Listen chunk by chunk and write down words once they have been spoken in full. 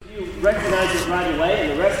it right away,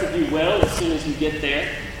 and the rest of you will as soon as you get there.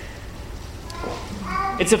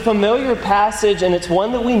 It's a familiar passage, and it's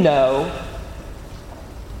one that we know,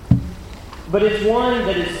 but it's one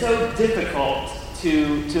that is so difficult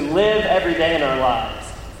to live every day in our lives.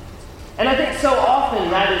 And I think so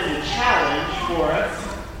often that is a challenge for us.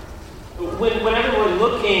 Whenever we're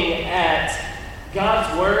looking at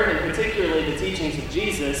God's Word, and particularly the teachings of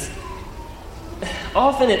Jesus,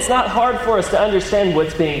 often it's not hard for us to understand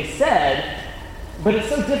what's being said, but it's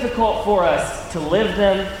so difficult for us to live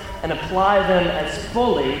them and apply them as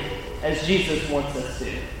fully as Jesus wants us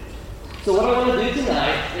to. So what I want to do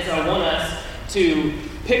tonight is I want us to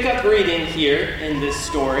pick up reading here in this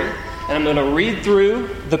story, and I'm going to read through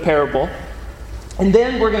the parable, and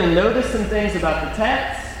then we're going to notice some things about the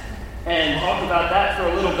text and talk about that for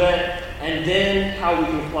a little bit, and then how we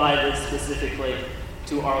can apply this specifically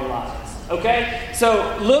to our lives. Okay?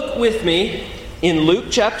 So look with me in Luke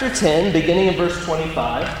chapter 10, beginning in verse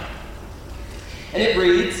 25. And it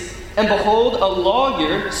reads, "And behold, a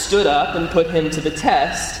lawyer stood up and put him to the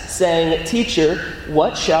test, saying, 'Teacher,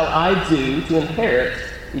 what shall I do to inherit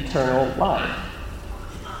eternal life?'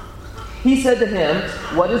 He said to him,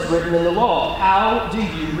 'What is written in the law? How do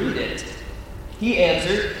you read it?' He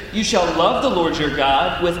answered, 'You shall love the Lord your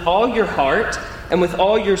God with all your heart, and with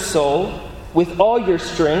all your soul, with all your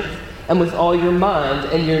strength, and with all your mind,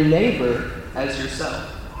 and your neighbor as yourself.'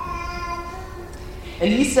 And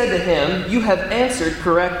he said to him, 'You have answered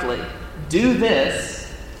correctly. Do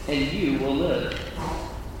this, and you will live.'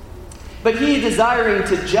 But he, desiring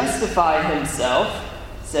to justify himself,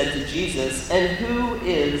 said to Jesus, 'And who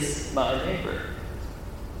is my neighbor?'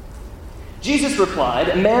 Jesus replied,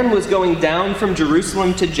 'A man was going down from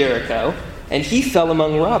Jerusalem to Jericho, and he fell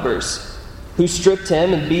among robbers, who stripped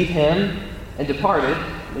him and beat him and departed,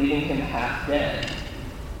 leaving him half dead.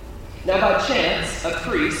 Now by chance, a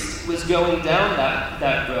priest was going down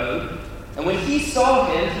that road, and when he saw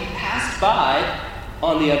him, he passed by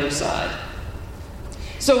on the other side.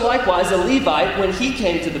 So likewise, a Levite, when he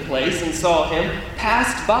came to the place and saw him,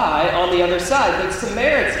 passed by on the other side. But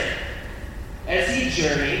Samaritan, as he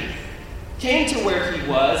journeyed, came to where he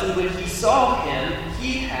was, and when he saw him,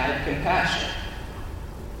 he had compassion.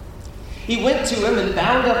 He went to him and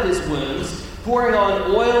bound up his wounds, pouring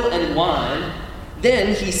on oil and wine.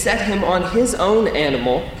 Then he set him on his own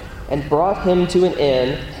animal and brought him to an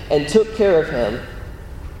inn and took care of him.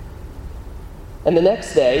 And the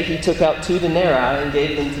next day he took out 2 denarii and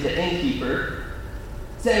gave them to the innkeeper,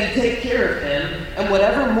 saying, 'Take care of him, and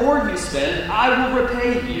whatever more you spend, I will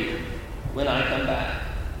repay you when I come back.'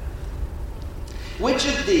 Which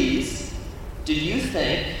of these do you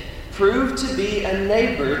think proved to be a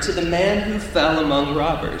neighbor to the man who fell among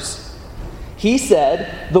robbers?" He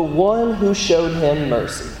said, "The one who showed him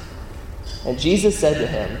mercy." And Jesus said to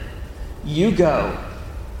him, "You go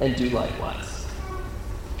and do likewise."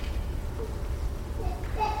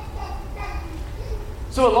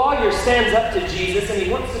 So a lawyer stands up to Jesus and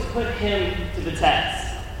he wants to put him to the test.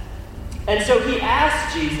 And so he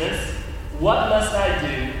asks Jesus, "What must I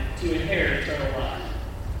do to inherit eternal life?"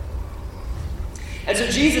 And so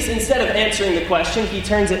Jesus, instead of answering the question, he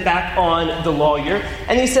turns it back on the lawyer.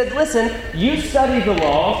 And he said, "Listen, you study the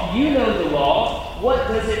law, you know the law. What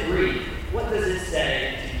does it read? What does it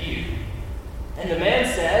say to you?" And the man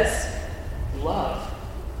says, "Love.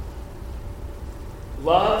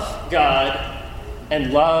 Love God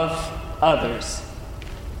and love others."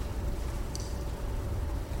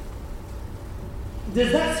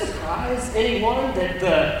 Does that surprise anyone that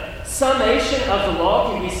the summation of the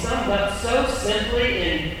law can be summed up so simply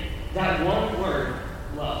in that one word,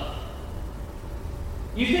 love?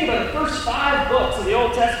 You think about the first 5 books of the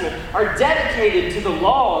Old Testament are dedicated to the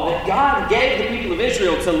law that God gave the people of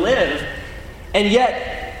Israel to live, and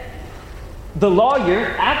yet the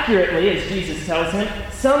lawyer, accurately, as Jesus tells him,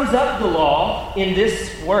 sums up the law in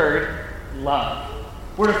this word, love.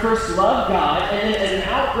 We're to first love God, and then as an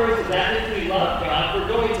outgrowth of that, if we love God, we're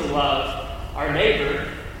going to love our neighbor,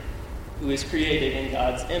 who is created in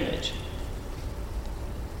God's image.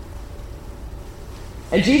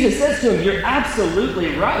 And Jesus says to him, "You're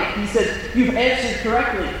absolutely right." He says, "You've answered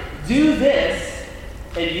correctly. Do this,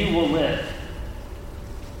 and you will live."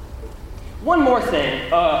 One more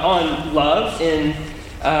thing on love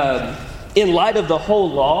in light of the whole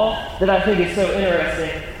law that I think is so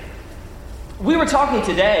interesting. We were talking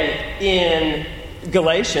today in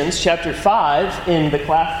Galatians chapter 5 in the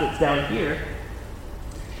class that's down here.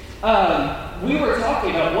 We were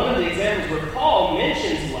talking about one of the examples where Paul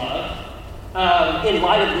mentions love in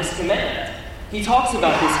light of this command. He talks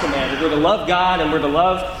about this command. We're to love God and we're to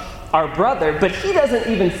love our brother, but he doesn't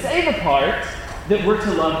even say the part that we're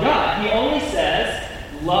to love God. He only says,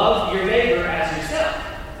 love your neighbor as yourself.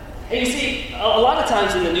 And you see, a lot of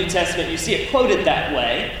times in the New Testament, you see it quoted that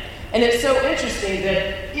way. And it's so interesting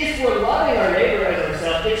that if we're loving our neighbor as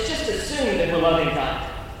ourselves, it's just assumed that we're loving God.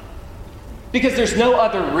 Because there's no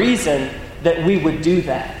other reason that we would do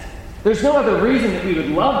that. There's no other reason that we would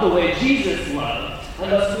love the way Jesus loved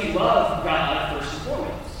unless we love God first and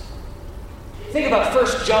foremost. Think about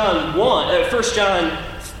 1 John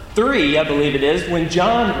 3, I believe it is, when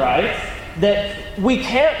John writes that we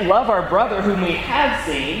can't love our brother whom we have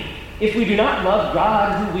seen if we do not love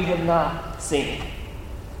God who we have not seen.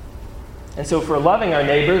 And so if we're loving our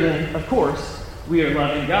neighbor, then of course we are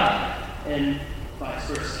loving God, and vice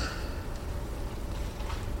versa.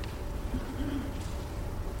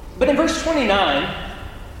 But in verse 29,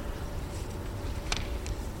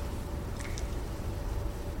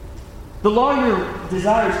 the lawyer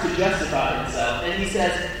desires to justify himself, and he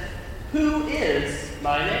says, "Who is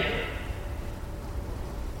my neighbor?"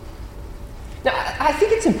 Now, I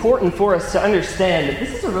think it's important for us to understand that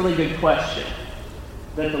this is a really good question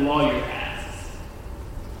that the lawyer asks.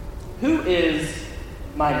 Who is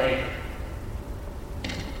my neighbor?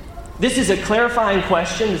 This is a clarifying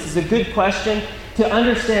question. This is a good question to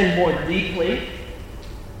understand more deeply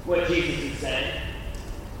what Jesus is saying.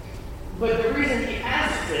 But the reason he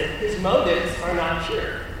asks it, his motives are not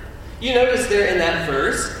pure. You notice there in that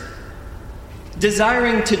verse,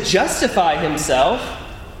 desiring to justify himself,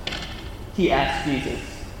 he asks Jesus,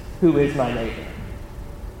 "Who is my neighbor?"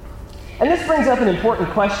 And this brings up an important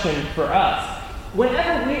question for us.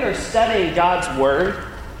 Whenever we are studying God's Word,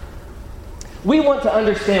 we want to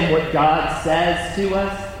understand what God says to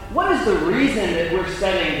us. What is the reason that we're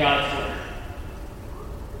studying God's Word?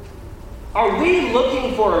 Are we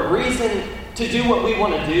looking for a reason to do what we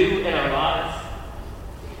want to do in our lives?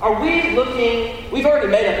 Are we looking, we've already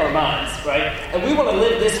made up our minds, right? And we want to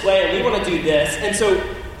live this way and we want to do this. And so,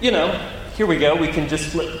 here we go. We can just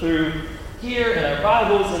flip through here in our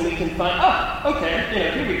Bibles and we can find,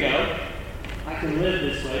 here we go. I can live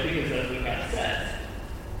this way because that's what God says.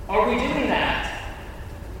 Are we doing that?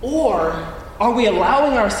 Or are we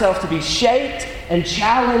allowing ourselves to be shaped and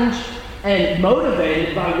challenged and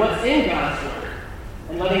motivated by what's in God's Word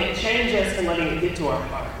and letting it change us and letting it get to our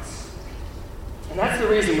hearts? And that's the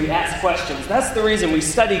reason we ask questions. That's the reason we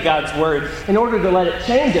study God's Word, in order to let it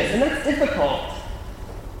change us. And that's difficult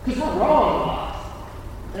because we're wrong a lot.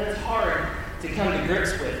 And it's hard to come to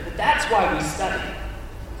grips with. But that's why we study.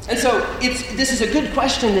 And so this is a good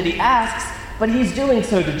question that he asks, but he's doing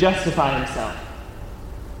so to justify himself.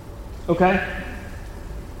 Okay?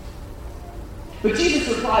 But Jesus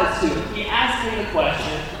replies to it. He asks him the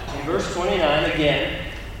question in verse 29 again,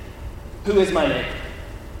 "Who is my neighbor?"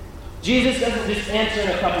 Jesus doesn't just answer in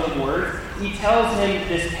a couple of words. He tells him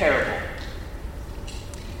this parable.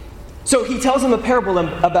 So he tells him a parable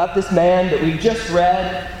about this man that we just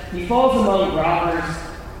read. He falls among robbers.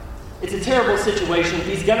 It's a terrible situation.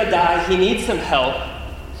 He's going to die. He needs some help.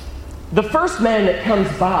 The first man that comes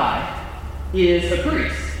by is a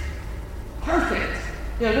priest. Perfect.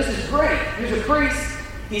 This is great. Here's a priest.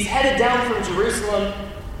 He's headed down from Jerusalem,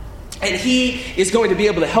 and he is going to be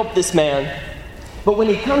able to help this man. But when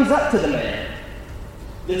he comes up to the man,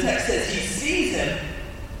 the text says he sees him,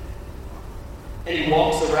 and he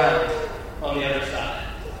walks around on the other side.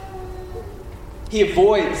 He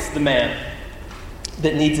avoids the man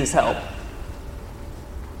that needs his help.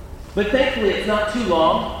 But thankfully, it's not too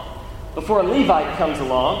long before a Levite comes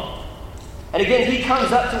along. And again, he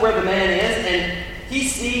comes up to where the man is, and he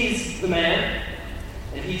sees the man,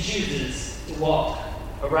 and he chooses to walk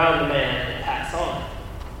around the man and pass on.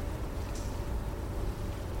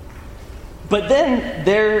 But then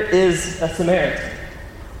there is a Samaritan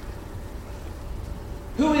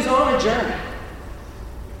who is on a journey.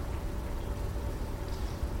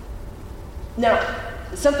 Now,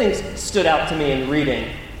 something stood out to me in reading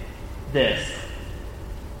this.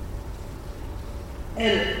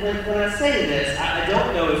 And when I say this, I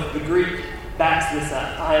don't know if the Greek backs this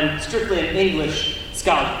up. I'm strictly an English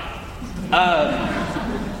scholar.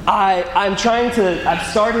 I've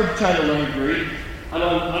started trying to learn Greek. I'm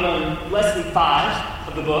on lesson 5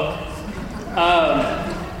 of the book.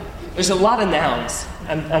 There's a lot of nouns.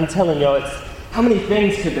 I'm telling you, it's how many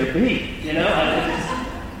things could there be?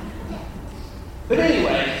 But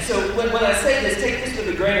anyway, so when I say this, take this with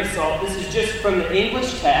a grain of salt. This is just from the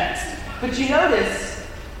English text. But you notice,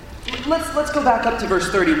 let's go back up to verse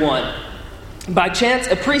 31. By chance,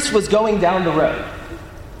 a priest was going down the road.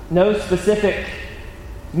 No specific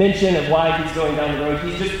mention of why he's going down the road.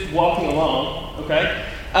 He's just walking along, okay?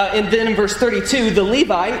 And then in verse 32, the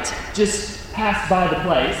Levite just passed by the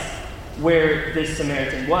place. where this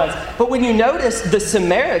Samaritan was. But when you notice this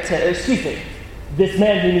man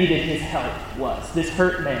who needed his help this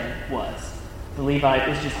hurt man was. The Levite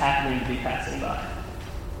was just happening to be passing by.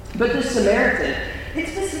 But this Samaritan, it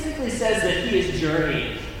specifically says that he is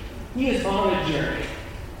journeying. He is on a journey.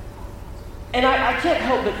 And I can't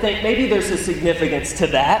help but think maybe there's a significance to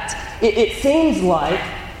that. It seems like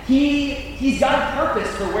he's got a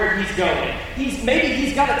purpose for where he's going. Maybe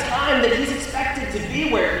he's got a time that he's expected to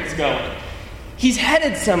be where he's going. He's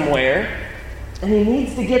headed somewhere, and he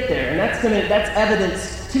needs to get there. And that's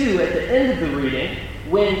evidenced, too, at the end of the reading,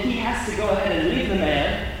 when he has to go ahead and leave the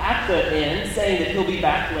man at the inn, saying that he'll be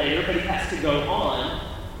back later, but he has to go on.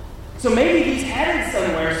 So maybe he's headed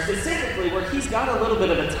somewhere specifically where he's got a little bit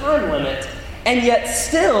of a time limit, and yet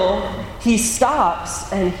still he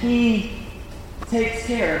stops and he takes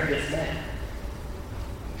care of this man.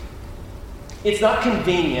 It's not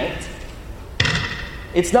convenient.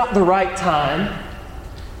 It's not the right time.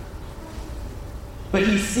 But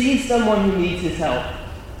he sees someone who needs his help,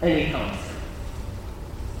 and he comes.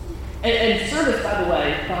 And service, by the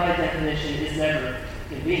way, by definition, is never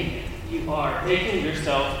convenient. You are making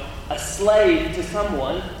yourself a slave to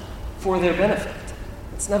someone for their benefit.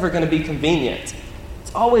 It's never going to be convenient.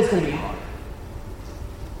 It's always going to be hard.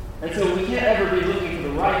 And so we can't ever be looking for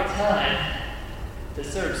the right time to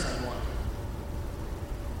serve someone.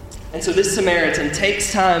 And so this Samaritan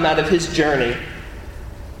takes time out of his journey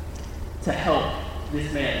to help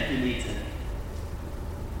this man who needs it.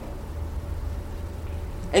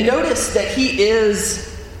 And notice that he is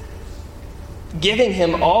giving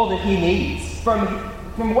him all that he needs from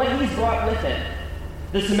what he's brought with him.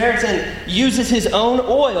 The Samaritan uses his own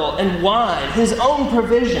oil and wine, his own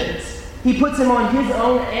provisions. He puts him on his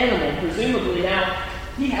own animal. Presumably now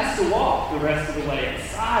he has to walk the rest of the way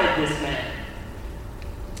beside this man.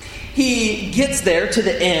 He gets there to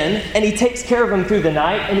the inn, and he takes care of him through the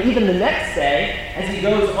night. And even the next day, as he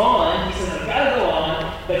goes on, he says, I've got to go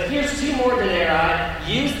on, but here's 2 more denarii.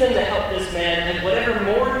 Use them to help this man, and whatever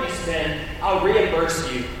more you spend, I'll reimburse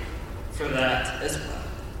you for that as well.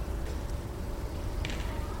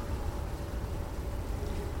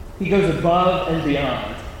 He goes above and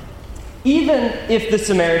beyond. Even if the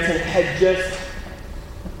Samaritan had just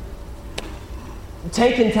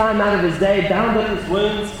taken time out of his day, bound up his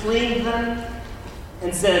wounds, cleaned them,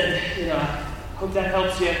 and said, hope that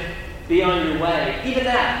helps you be on your way. Even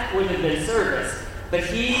that would have been service. But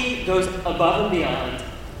he goes above and beyond,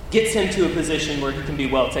 gets him to a position where he can be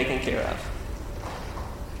well taken care of.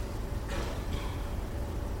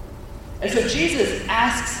 And so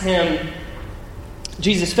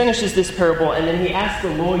Jesus finishes this parable, and then he asks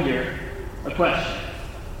the lawyer a question.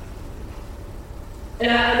 And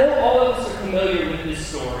I know all of us are familiar with this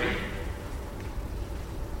story,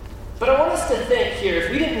 but I want us to think here, if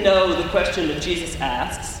we didn't know the question that Jesus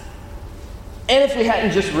asks, and if we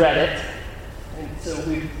hadn't just read it, and so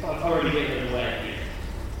we've already given it away here,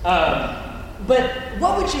 but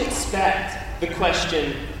what would you expect the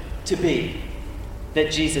question to be that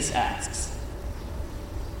Jesus asks?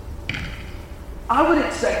 I would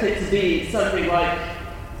expect it to be something like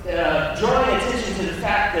drawing attention to the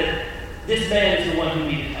fact that this man is the one who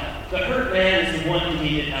needed help. The hurt man is the one who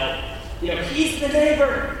needed help. He's the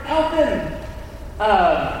neighbor. Help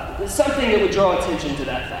him. Something that would draw attention to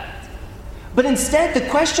that fact. But instead, the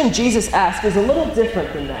question Jesus asks is a little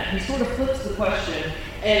different than that. He sort of flips the question,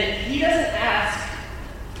 and he doesn't ask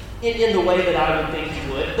it in the way that I would think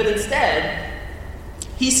he would, but instead,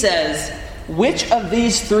 he says, which of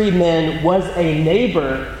these 3 men was a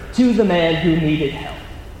neighbor to the man who needed help?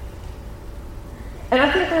 And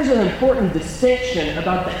I think there's an important distinction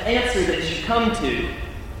about the answer that you come to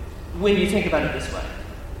when you think about it this way.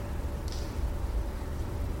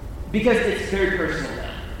 Because it's very personal now.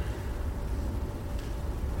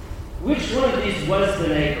 Which one of these was the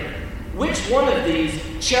neighbor? Which one of these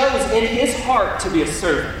chose in his heart to be a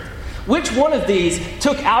servant? Which one of these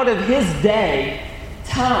took out of his day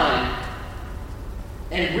time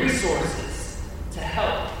and resources to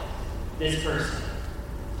help this person?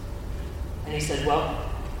 And he said, well,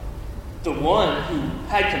 the one who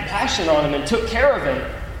had compassion on him and took care of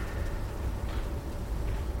him,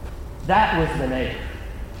 that was the neighbor.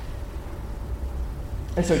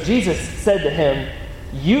 And so Jesus said to him,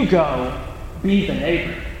 you go be the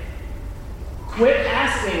neighbor. Quit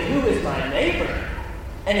asking who is my neighbor,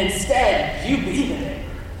 and instead you be the neighbor.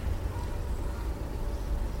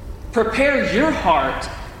 Prepare your heart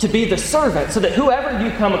to be the servant so that whoever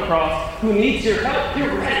you come across who needs your help,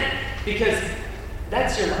 you're ready. Because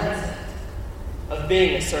that's your mindset of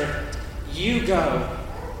being a servant. You go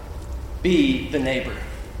be the neighbor.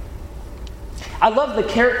 I love the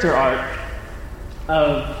character arc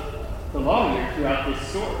of the lawyer throughout this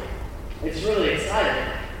story. It's really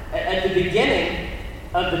exciting. At the beginning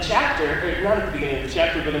of the chapter, or not at the beginning of the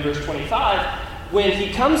chapter, but in verse 25, when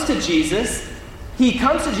he comes to Jesus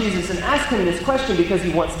and asks him this question because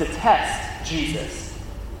he wants to test Jesus.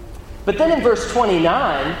 But then in verse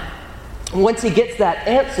 29, once he gets that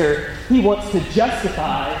answer, he wants to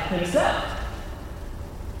justify himself.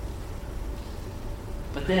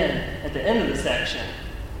 But then, at the end of the section,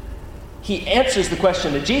 he answers the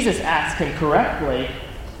question that Jesus asked him correctly,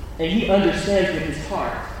 and he understands with his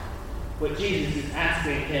heart what Jesus is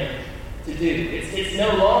asking him to do. It's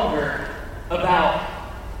no longer about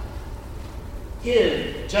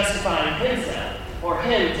him justifying himself or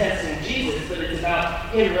him testing Jesus, but it's about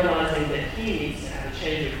him realizing that he needs to have a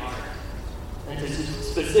change of heart and to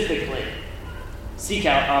specifically seek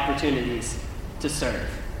out opportunities to serve.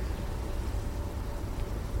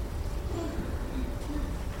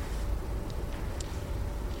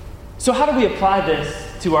 So how do we apply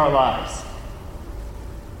this to our lives?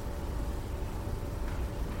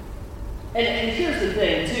 And here's the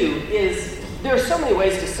thing, too, is there are so many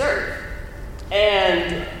ways to serve.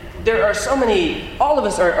 And there are so many, all of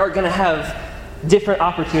us are going to have different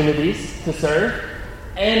opportunities to serve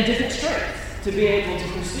and different strengths to be able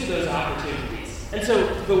to pursue those opportunities. And so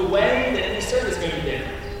the way that we serve is going to be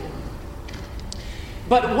different.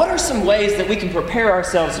 But what are some ways that we can prepare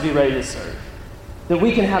ourselves to be ready to serve? That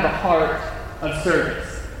we can have a heart of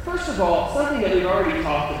service? First of all, something that we've already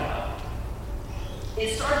talked about.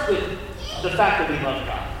 It starts with the fact that we love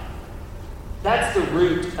God. That's the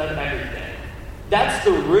root of everything. That's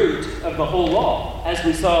the root of the whole law, as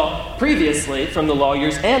we saw previously from the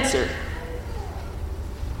lawyer's answer.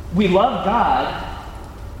 We love God,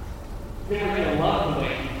 then we're going to love the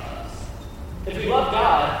way He loves. If we love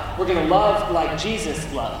God, we're going to love like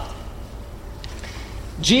Jesus loved.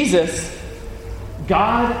 Jesus,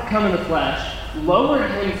 God come in the flesh,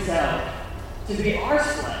 lowered Himself to be our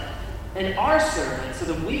slave and our servant so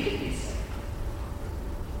that we could be saved.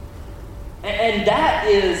 And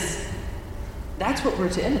that's what we're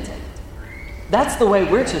to imitate. That's the way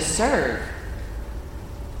we're to serve.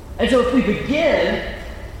 And so if we begin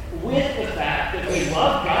with the fact that we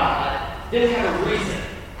love God, then we have a reason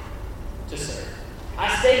to serve.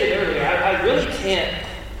 I stated earlier, I really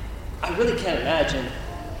can't imagine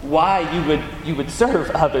why you would serve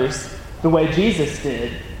others the way Jesus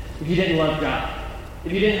did if you didn't love God.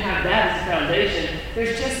 If you didn't have that as a foundation,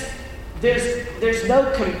 there's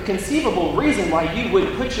no conceivable reason why you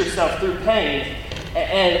would put yourself through pain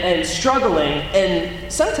and struggling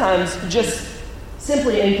and sometimes just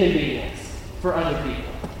simply inconvenience for other people.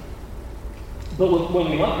 But when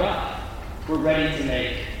we love God, we're ready to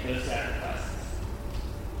make those sacrifices.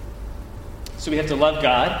 So we have to love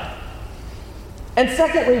God. And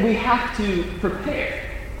secondly, we have to prepare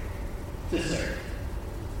to serve.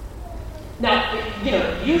 Now,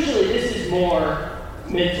 usually this is more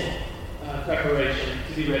mental preparation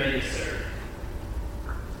to be ready to serve.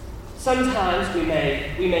 Sometimes we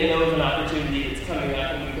may know of an opportunity that's coming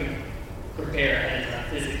up and we can prepare ahead of time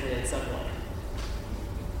physically in some way.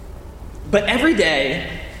 But every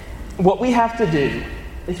day, what we have to do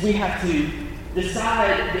is we have to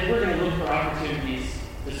decide that we're going to look for opportunities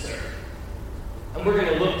to serve. And we're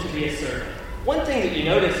going to look to be a servant. One thing that you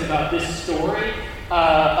notice about this story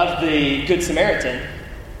of the Good Samaritan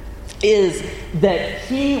is that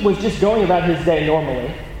he was just going about his day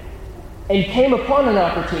normally and came upon an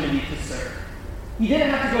opportunity to serve. He didn't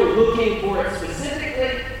have to go looking for it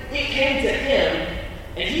specifically. It came to him,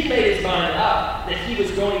 and he made his mind up that he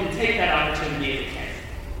was going to take that opportunity if it came.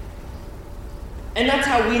 And that's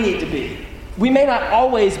how we need to be. We may not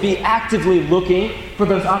always be actively looking for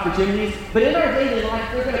those opportunities, but in our daily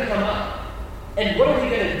life, they're going to come up. And what are we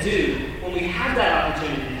going to do when we have that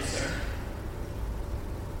opportunity to serve?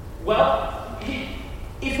 Well,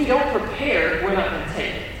 if we don't prepare, we're not going to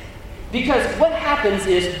take it. Because what happens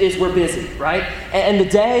is we're busy, right? And the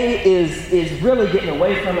day is really getting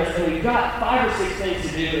away from us, and we've got 5 or 6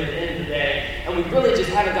 things to do at the end of the day, and we really just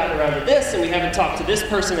haven't gotten around to this, and we haven't talked to this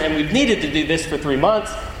person, and we've needed to do this for 3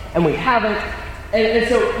 months, and we haven't. And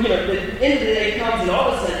so, the end of the day comes, and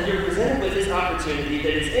all of a sudden you're presented with this opportunity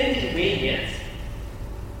that is inconvenient,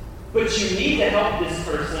 but you need to help this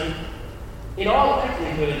person. In all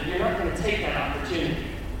likelihood, you're not going to take that opportunity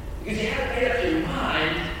because you haven't made up your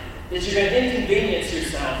mind that you're going to inconvenience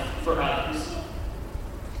yourself for others.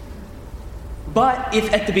 But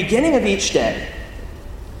if at the beginning of each day,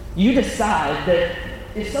 you decide that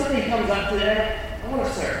if something comes up today, I want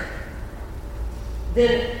to serve,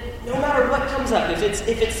 then no matter what comes up, if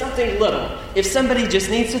it's something little, if somebody just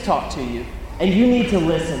needs to talk to you, and you need to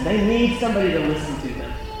listen. They need somebody to listen to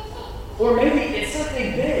them. Or maybe it's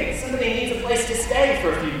something big. Somebody needs a place to stay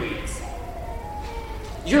for a few weeks.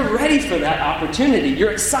 You're ready for that opportunity.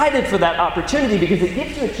 You're excited for that opportunity because it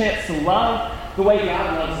gives you a chance to love the way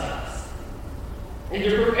God loves us. And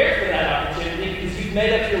you're prepared for that opportunity because you've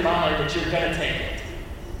made up your mind that you're going to take it.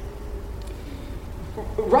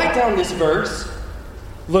 Write down this verse,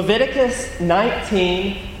 Leviticus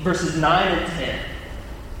 19, verses 9 and 10.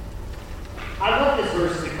 I love this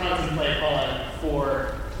verse to contemplate on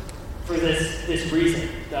for this reason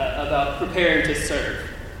about preparing to serve.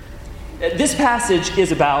 This passage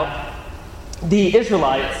is about the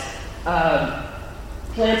Israelites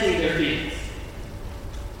planting their fields.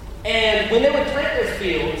 And when they would plant their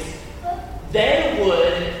fields, they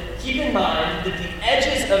would keep in mind that the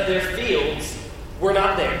edges of their fields were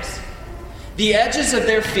not theirs. The edges of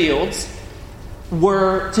their fields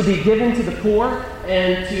were to be given to the poor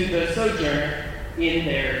and to the sojourner in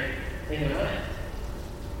their land.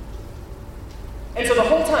 And so the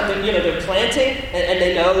whole time that they're planting, and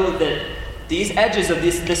they know that these edges of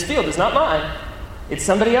this field is not mine, it's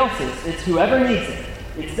somebody else's. It's whoever needs it.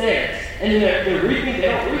 It's theirs. And they're reaping. They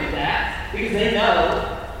don't reap that because they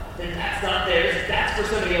know that that's not theirs. That's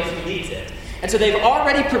for somebody else who needs it. And so they've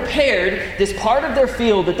already prepared this part of their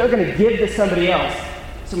field that they're going to give to somebody else.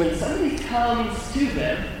 So when somebody comes to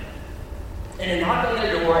them and they knock on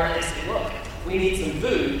their door and they say, look, we need some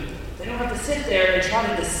food, they don't have to sit there and try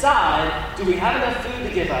to decide, do we have enough food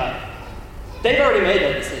to give up? They've already made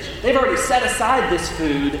that decision. They've already set aside this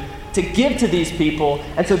food to give to these people.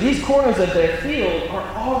 And so these corners of their field are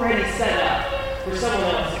already set up for someone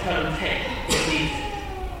else to come and take and eat.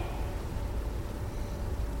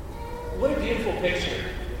 What a beautiful picture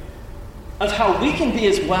of how we can be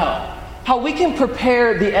as well. How we can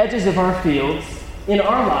prepare the edges of our fields in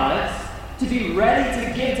our lives to be ready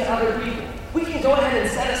to give to other people. We can go ahead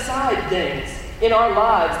and set aside things in our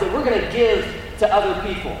lives that we're going to give to other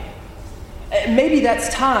people. Maybe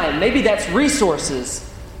that's time. Maybe that's resources.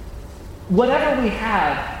 Whatever we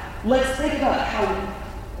have, let's think about how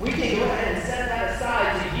we can go ahead and set that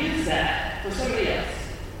aside to use that for somebody else.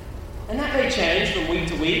 And that may change from week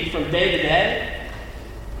to week, from day to day.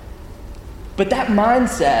 But that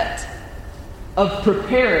mindset of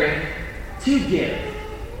preparing to give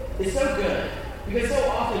is so good. Because so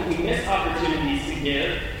often we miss opportunities to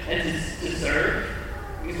give and to serve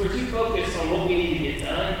because we're too focused on what we need to get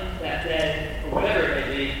done that day or whatever it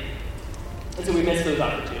may be. And so we miss those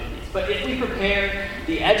opportunities. But if we prepare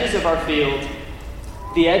the edges of our field,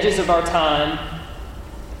 the edges of our time,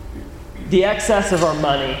 the excess of our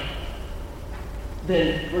money,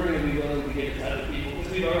 then we're going to be willing to give it to other people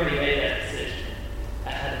because we've already made that decision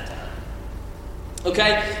ahead of time.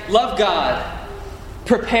 Okay? Love God.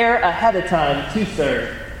 Prepare ahead of time to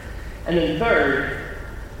serve. And then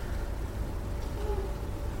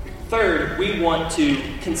third, we want to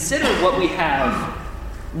consider what we have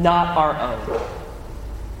not our own.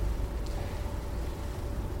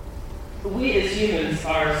 We as humans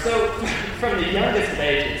are so, from the youngest of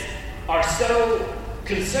ages, are so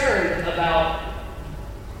concerned about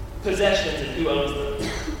possessions and who owns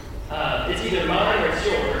them. It's either mine or it's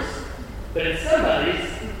yours, but it's somebody's.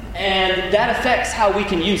 And that affects how we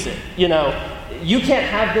can use it. You can't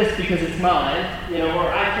have this because it's mine,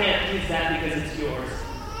 or I can't use that because it's yours.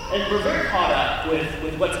 And we're very caught up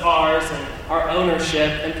with what's ours and our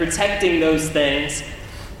ownership and protecting those things.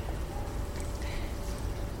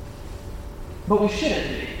 But we shouldn't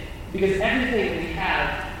be, because everything we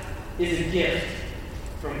have is a gift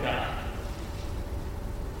from God.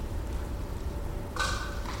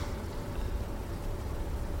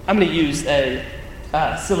 I'm going to use a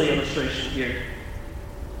silly illustration here.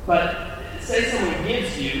 But say someone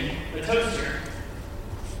gives you a toaster,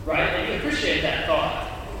 right? And you appreciate that thought.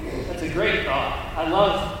 That's a great thought. I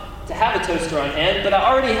love to have a toaster on hand, but I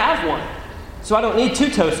already have one. So I don't need two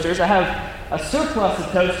toasters. I have a surplus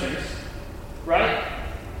of toasters, right?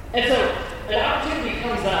 And so an opportunity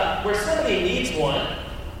comes up where somebody needs one,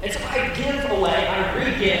 and so I give away, I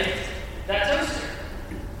re-gift that toaster.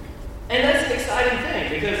 And that's an exciting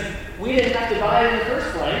thing, because we didn't have to buy it in the first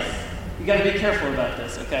place. You got to be careful about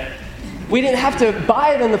this, okay? We didn't have to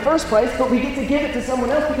buy it in the first place, but we get to give it to someone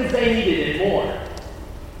else because they needed it more.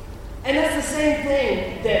 And that's the same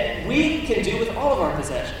thing that we can do with all of our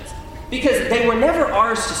possessions, because they were never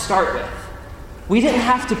ours to start with. We didn't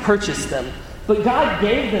have to purchase them, but God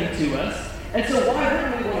gave them to us, and so why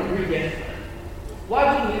wouldn't we want to re-gift them?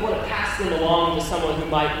 Why wouldn't we want to pass them along to someone who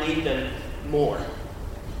might need them more?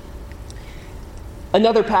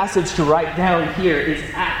 Another passage to write down here is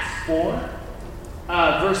Acts 4,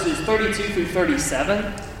 verses 32 through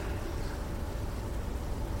 37.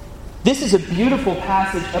 This is a beautiful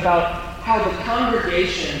passage about how the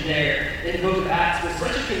congregation there in the book of Acts was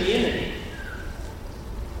such a community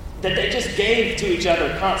that they just gave to each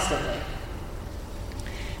other constantly.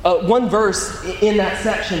 One verse in that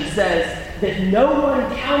section says that no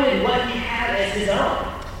one counted what he had as his own,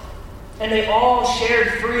 and they all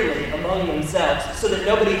shared freely among themselves so that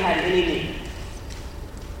nobody had any need.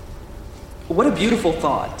 What a beautiful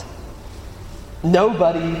thought.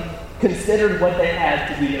 Nobody considered what they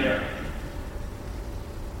had to be their own.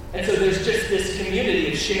 And so there's just this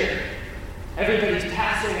community of sharing. Everybody's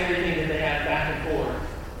passing everything that they have back and forth.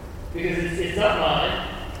 Because it's not mine.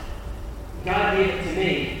 God gave it to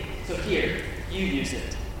me. So here, you use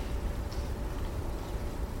it.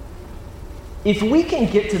 If we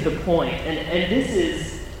can get to the point, and this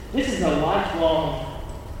is a lifelong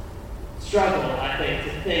struggle, I think,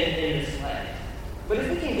 to think in this way. But if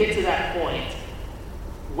we can get to that point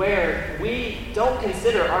where we don't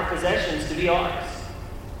consider our possessions to be ours,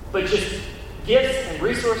 but just gifts and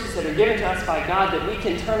resources that are given to us by God that we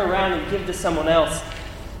can turn around and give to someone else,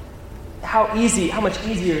 how much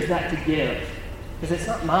easier is that to give? Because it's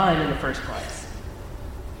not mine in the first place.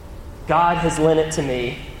 God has lent it to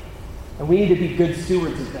me, and we need to be good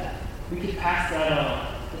stewards of that. We can pass that on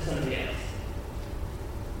to somebody else.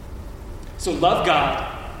 So love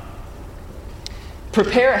God.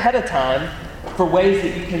 Prepare ahead of time for ways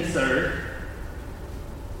that you can serve.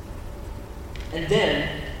 And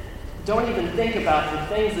then, don't even think about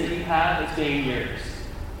the things that you have as being yours,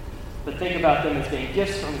 but think about them as being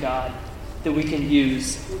gifts from God that we can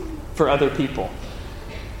use for other people.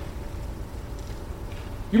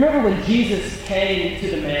 You remember when Jesus came to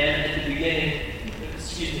the man at the beginning,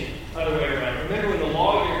 other way around. Remember when the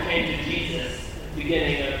lawyer came to Jesus at the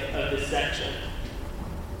beginning of this section?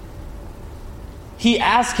 He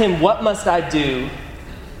asked him, "What must I do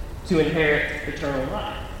to inherit eternal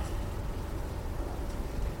life?"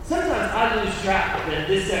 Sometimes I lose track that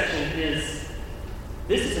this section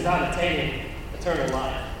is about attaining eternal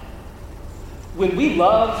life. When we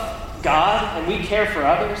love God and we care for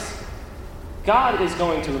others, God is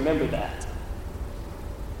going to remember that.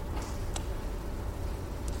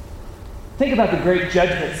 Think about the great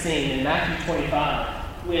judgment scene in Matthew 25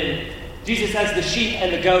 when Jesus has the sheep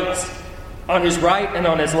and the goats on his right and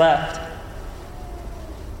on his left.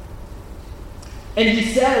 And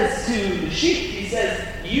he says to the sheep, he says,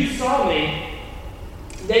 "You saw me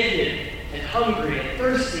naked and hungry and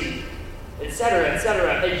thirsty,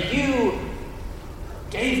 etc., and you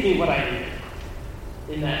gave me what I needed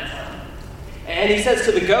in that time." And he says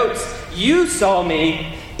to the goats, "You saw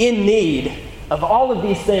me in need of all of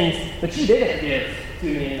these things, but you didn't give to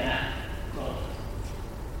me in that moment."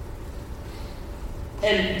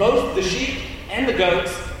 And both the sheep and the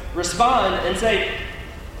goats respond and say,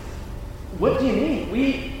 "What do you mean?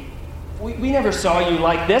 We never saw you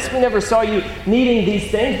like this. We never saw you needing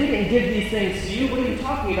these things. We didn't give these things to you. What are you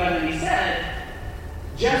talking about?" And he said,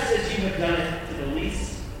 "Just as you have done it to the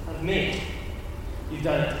least of me, you've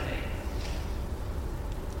done it to me."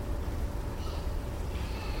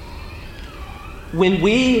 When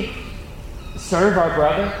we serve our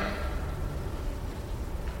brother,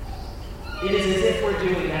 it is as if we're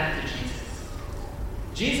doing that to Jesus.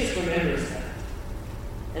 Jesus remembers that.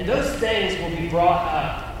 And those things will be brought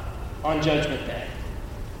up on Judgment Day.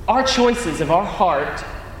 Our choices of our heart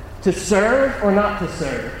to serve or not to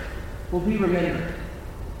serve will be remembered.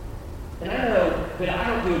 And I know that I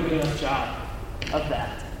don't do a good enough job of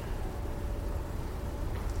that.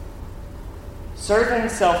 Serving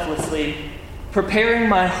selflessly, preparing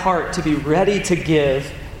my heart to be ready to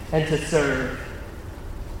give and to serve.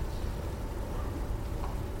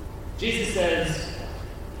 Jesus says,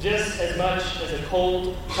 just as much as a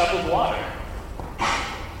cold cup of water,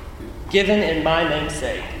 given in my name's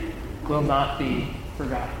sake, will not be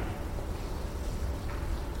forgotten.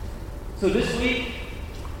 So this week,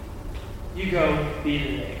 you go be the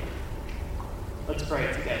neighbor. Let's pray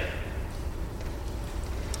together.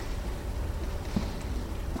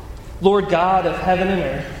 Lord God of heaven and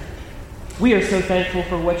earth, we are so thankful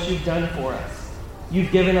for what you've done for us.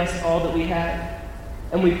 You've given us all that we have,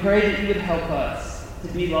 and we pray that you would help us to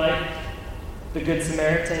be like the Good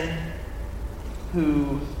Samaritan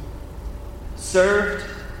who served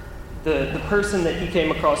the person that he came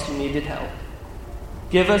across who needed help.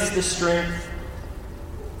 Give us the strength,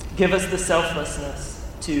 give us the selflessness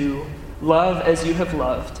to love as you have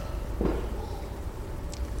loved,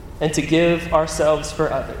 and to give ourselves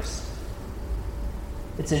for others.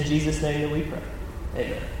 It's in Jesus' name that we pray.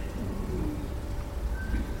 Amen.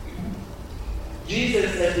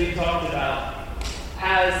 Jesus, as we've talked about,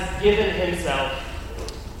 has given himself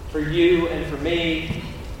for you and for me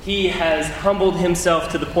He has humbled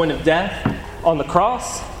himself to the point of death on the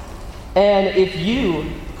cross. And if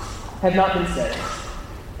you have not been saved,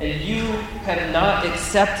 and you have not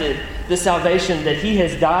accepted the salvation that he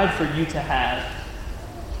has died for you to have,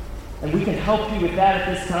 and we can help you with that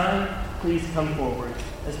at this time, please come forward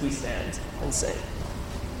as we stand and sing.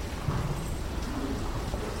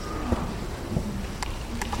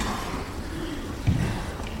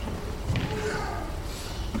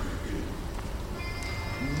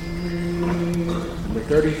 Number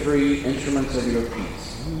 33, Instruments of Your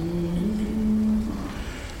Peace.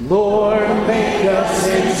 Lord, make us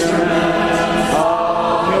instruments